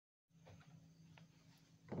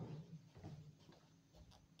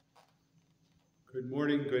Good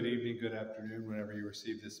morning, good evening, good afternoon, whenever you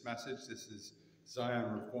receive this message. This is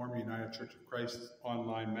Zion Reformed United Church of Christ's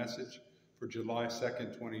online message for July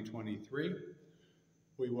 2nd, 2023.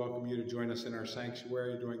 We welcome you to join us in our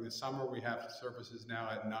sanctuary during the summer. We have services now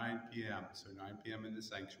at 9 p.m., so 9 p.m. in the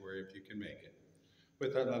sanctuary if you can make it.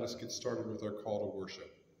 With that, let us get started with our call to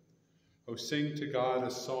worship. Oh, sing to God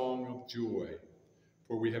a song of joy,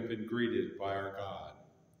 for we have been greeted by our God.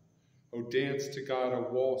 Oh, dance to God a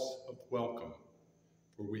waltz of welcome,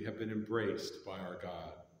 for we have been embraced by our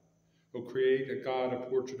God. Oh, create a God a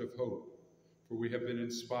portrait of hope, for we have been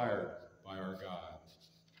inspired by our God.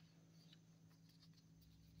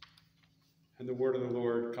 And the word of the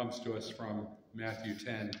Lord comes to us from Matthew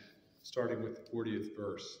 10, starting with the 40th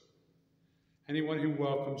verse. Anyone who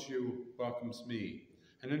welcomes you welcomes me,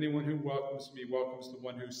 and anyone who welcomes me welcomes the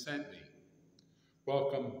one who sent me.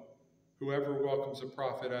 Whoever welcomes a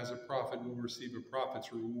prophet as a prophet will receive a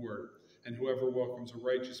prophet's reward, and whoever welcomes a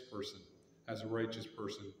righteous person as a righteous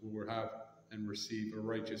person will have and receive a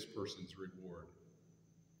righteous person's reward.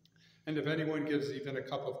 And if anyone gives even a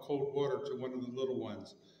cup of cold water to one of the little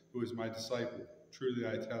ones who is my disciple, truly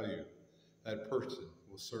I tell you, that person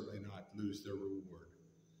will certainly not lose their reward.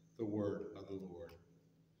 The word of the Lord.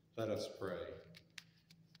 Let us pray.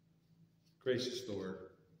 Gracious Lord,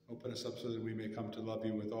 open us up so that we may come to love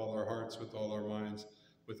you with all our hearts, with all our minds,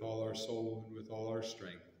 with all our soul, and with all our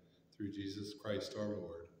strength, through Jesus Christ our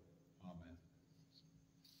Lord. Amen.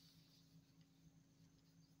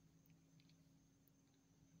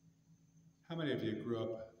 How many of you grew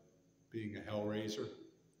up being a hellraiser?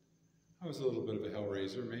 I was a little bit of a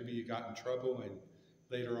hellraiser. Maybe you got in trouble and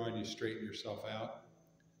later on you straightened yourself out.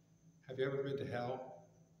 Have you ever been to hell?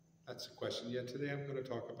 That's the question. Yet today I'm going to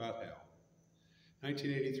talk about hell.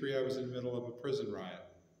 1983, I was in the middle of a prison riot,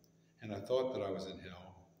 and I thought that I was in hell.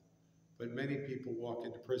 But many people walk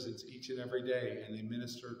into prisons each and every day, and they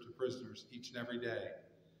minister to prisoners each and every day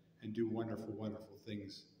and do wonderful, wonderful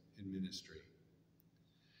things in ministry.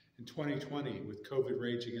 In 2020, with COVID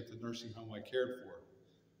raging at the nursing home I cared for,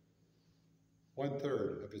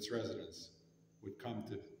 1/3 of its residents would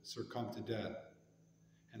succumb to death,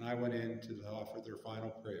 and I went in to offer their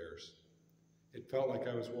final prayers. It felt like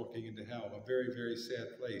I was walking into hell, a very, very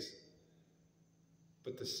sad place.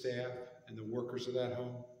 But the staff and the workers of that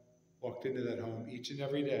home walked into that home each and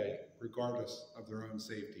every day, regardless of their own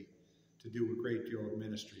safety, to do a great deal of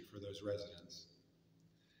ministry for those residents.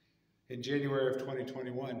 In January of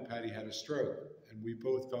 2021, Patty had a stroke, and we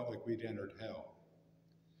both felt like we'd entered hell.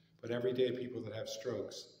 But every day, people that have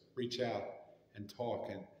strokes reach out and talk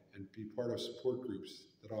and be part of support groups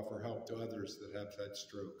that offer help to others that have had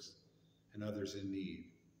strokes and others in need.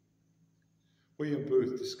 William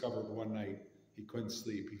Booth discovered one night he couldn't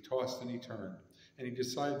sleep. He tossed and he turned, and he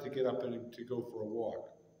decided to get up and to go for a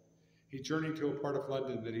walk. He journeyed to a part of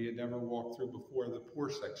London that he had never walked through before, the poor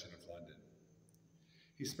section of London.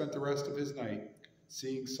 He spent the rest of his night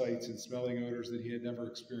seeing sights and smelling odors that he had never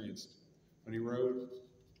experienced. When he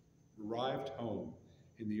arrived home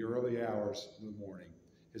in the early hours of the morning,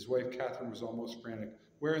 his wife Catherine was almost frantic.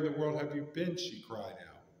 "Where in the world have you been?" she cried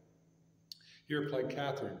out. He replied,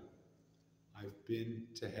 "Catherine, I've been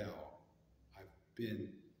to hell. I've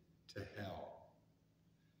been to hell."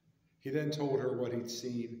 He then told her what he'd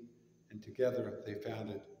seen, and together they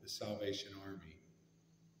founded the Salvation Army.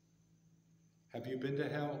 Have you been to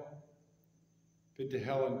hell? Been to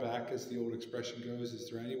hell and back, as the old expression goes? Is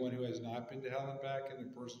there anyone who has not been to hell and back in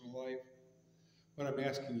their personal life? What I'm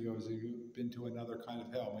asking you is, have you been to another kind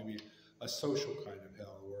of hell, maybe a social kind of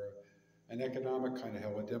hell, or an economic kind of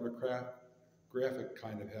hell, a demographic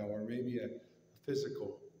kind of hell, or maybe a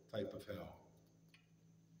physical type of hell?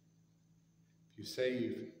 If you say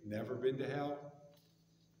you've never been to hell,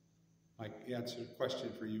 my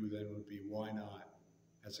question for you then would be, why not?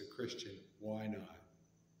 As a Christian, why not?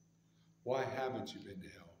 Why haven't you been to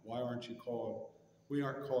hell? Why aren't you called? We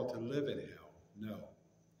aren't called to live in hell, no.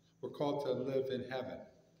 We're called to live in heaven.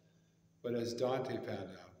 But as Dante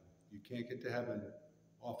found out, you can't get to heaven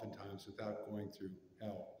oftentimes without going through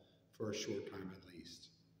hell for a short time at least.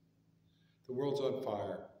 The world's on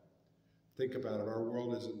fire. Think about it. Our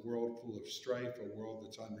world is a world full of strife, a world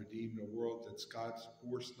that's unredeemed, a world that's God's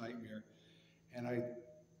worst nightmare, and a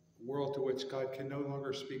world to which God can no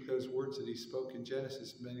longer speak those words that he spoke in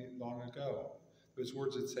Genesis long ago. Those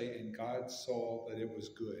words that say, "And God saw that it was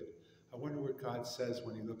good." I wonder what God says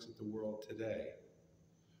when he looks at the world today.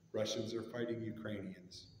 Russians are fighting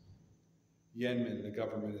Ukrainians. Yemen, the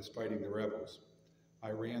government, is fighting the rebels.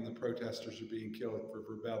 Iran, the protesters are being killed for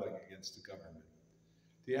rebelling against the government.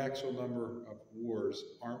 The actual number of wars,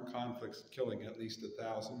 armed conflicts killing at least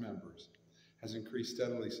 1,000 members, has increased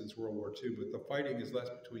steadily since World War II, but the fighting is less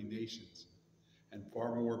between nations and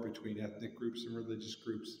far more between ethnic groups and religious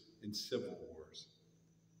groups in civil wars,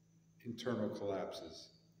 internal collapses.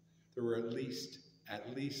 There were at least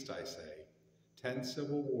I say, 10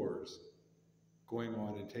 civil wars going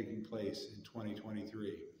on and taking place in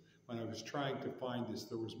 2023. When I was trying to find this,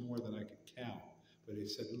 there was more than I could count, but it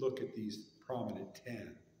said, look at these prominent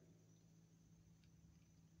 10.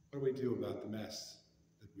 What do we do about the mess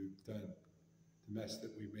that we've done, the mess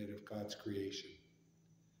that we've made of God's creation?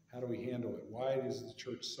 How do we handle it? Why is the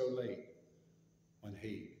church so late on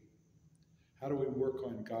hate? How do we work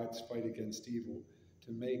on God's fight against evil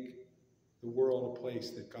to make the world a place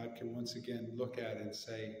that God can once again look at and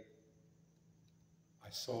say, I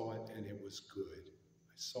saw it and it was good.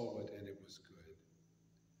 I saw it and it was good.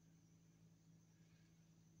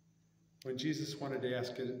 When Jesus wanted to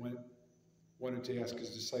ask his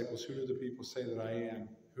disciples, who do the people say that I am?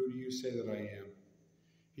 Who do you say that I am?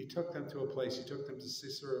 He took them to a place. He took them to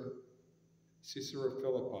Caesarea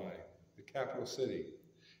Philippi, the capital city.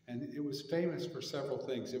 And it was famous for several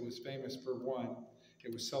things. It was famous for one,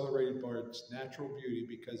 it was celebrated by its natural beauty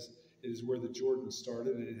because it is where the Jordan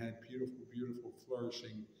started and it had beautiful, beautiful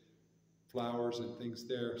flourishing flowers and things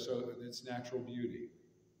there. So it's natural beauty.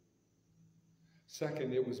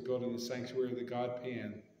 Second, it was built in the sanctuary of the god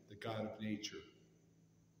Pan, the god of nature.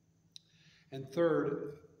 And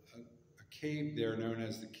third, a cave there known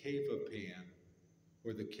as the Cave of Pan,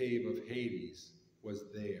 or the Cave of Hades, was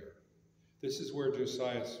there. This is where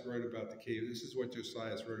Josiah wrote about the cave. This is what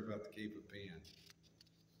Josiah wrote about the Cave of Pan.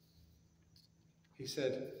 He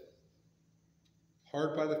said,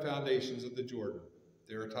 hard by the foundations of the Jordan,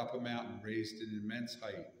 there atop a mountain raised an immense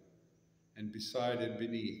height, and beside and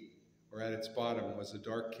beneath, or at its bottom, was a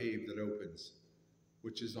dark cave that opens,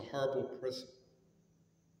 which is a horrible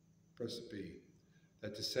precipice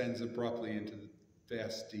that descends abruptly into the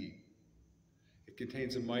vast deep. It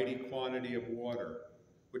contains a mighty quantity of water,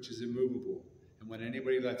 which is immovable, and when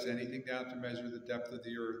anybody lets anything down to measure the depth of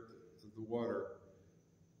the earth, of the water,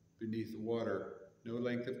 beneath the water, no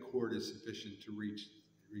length of cord is sufficient to reach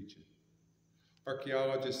it.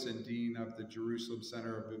 Archaeologist and dean of the Jerusalem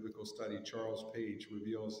Center of Biblical Study, Charles Page,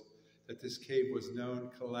 reveals that this cave was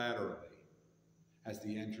known collaterally as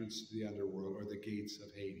the entrance to the underworld, or the gates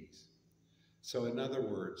of Hades. So in other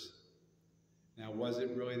words, now was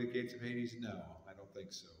it really the gates of Hades? No, I don't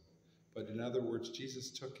think so. But in other words,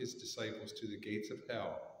 Jesus took his disciples to the gates of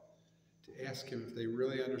hell to ask him if they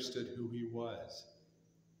really understood who he was.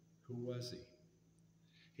 Who was he?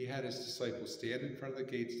 He had his disciples stand in front of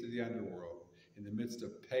the gates to the underworld in the midst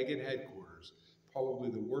of pagan headquarters, probably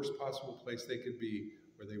the worst possible place they could be,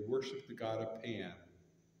 where they worshiped the god of Pan,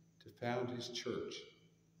 to found his church,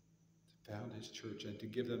 and to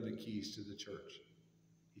give them the keys to the church.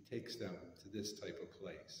 He takes them to this type of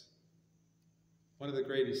place. One of the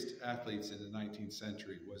greatest athletes in the 19th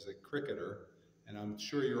century was a cricketer, and I'm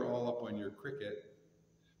sure you're all up on your cricket,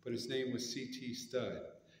 but his name was C.T. Studd,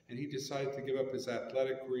 and he decided to give up his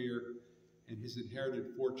athletic career and his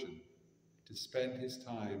inherited fortune to spend his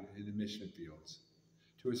time in the mission fields.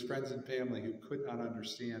 To his friends and family who could not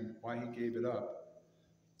understand why he gave it up,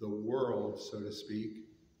 the world, so to speak,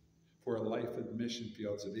 for a life in the mission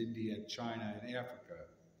fields of India and China and Africa,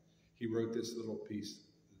 he wrote this little piece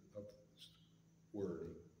of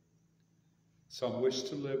wording. Some wish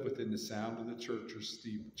to live within the sound of the church or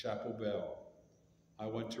steep chapel bell. I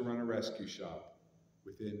want to run a rescue shop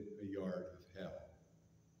within a yard of hell.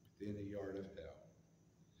 Within a yard of hell.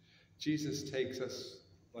 Jesus takes us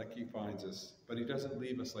like he finds us, but he doesn't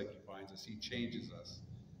leave us like he finds us. He changes us.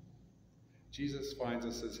 Jesus finds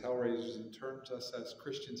us as hellraisers and turns us as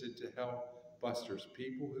Christians into hell busters,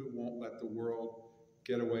 people who won't let the world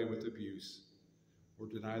get away with abuse or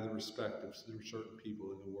deny the respect of certain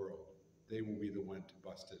people in the world. They will be the one to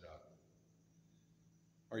bust it up.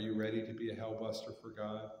 Are you ready to be a hell buster for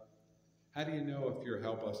God? How do you know if you're a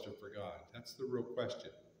hell buster for God? That's the real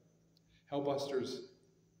question. Hell busters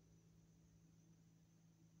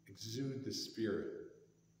exude the Spirit.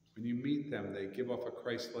 When you meet them, they give off a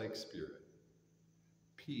Christ-like spirit.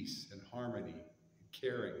 Peace and harmony and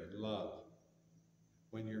caring and love.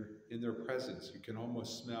 When you're in their presence, you can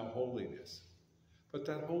almost smell holiness. But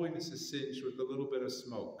that holiness is singed with a little bit of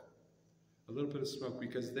smoke. A little bit of smoke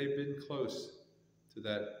because they've been close to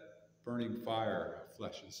that burning fire of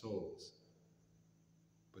flesh and souls.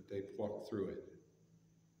 But they've walked through it.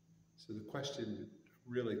 So the question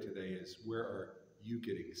really today is, where are you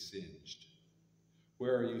getting singed?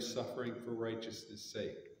 Where are you suffering for righteousness'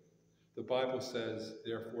 sake? The Bible says,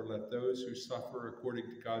 therefore, let those who suffer according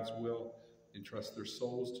to God's will entrust their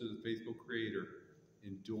souls to the faithful Creator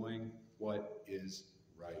in doing what is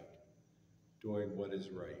right. Doing what is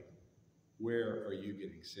right. Where are you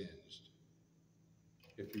getting singed?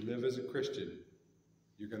 If you live as a Christian,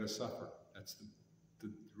 you're going to suffer. That's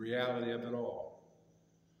the reality of it all.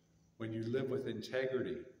 When you live with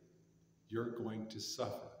integrity, you're going to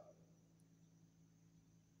suffer.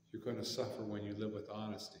 You're going to suffer when you live with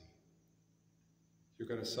honesty. You're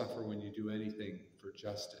going to suffer when you do anything for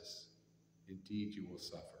justice. Indeed, you will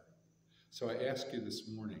suffer. So I ask you this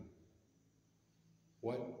morning,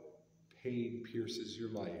 what pain pierces your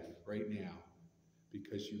life right now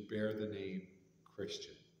because you bear the name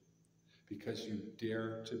Christian? Because you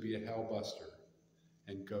dare to be a hellbuster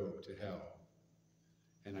and go to hell.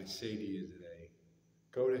 And I say to you today,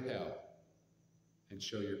 go to hell and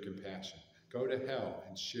show your compassion. Go to hell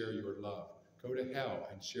and share your love. Go to hell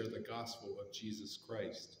and share the gospel of Jesus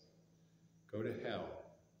Christ. Go to hell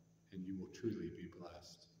and you will truly be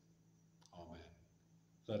blessed. Amen.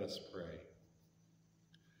 Let us pray.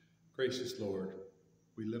 Gracious Lord,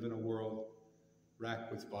 we live in a world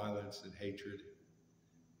racked with violence and hatred,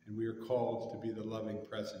 and we are called to be the loving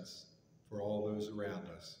presence for all those around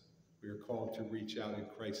us. We are called to reach out in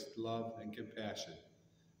Christ's love and compassion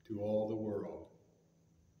to all the world.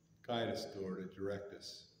 Guide us, Lord, and direct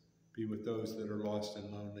us. Be with those that are lost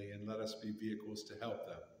and lonely, and let us be vehicles to help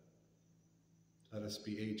them. Let us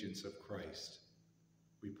be agents of Christ.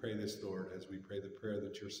 We pray this, Lord, as we pray the prayer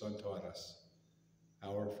that your Son taught us.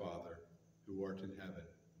 Our Father, who art in heaven,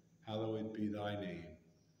 hallowed be thy name.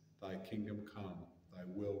 Thy kingdom come, thy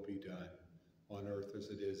will be done, on earth as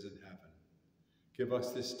it is in heaven. Give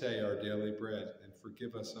us this day our daily bread, and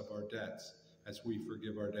forgive us of our debts, as we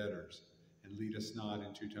forgive our debtors. And lead us not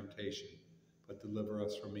into temptation, but deliver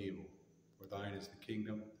us from evil. For thine is the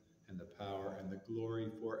kingdom, and the power, and the glory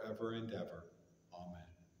forever and ever. Amen.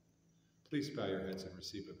 Please bow your heads and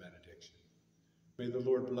receive a benediction. May the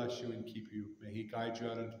Lord bless you and keep you. May he guide you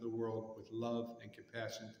out into the world with love and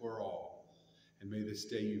compassion for all. And may this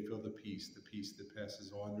day you feel the peace that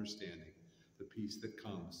passes all understanding, the peace that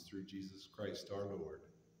comes through Jesus Christ our Lord.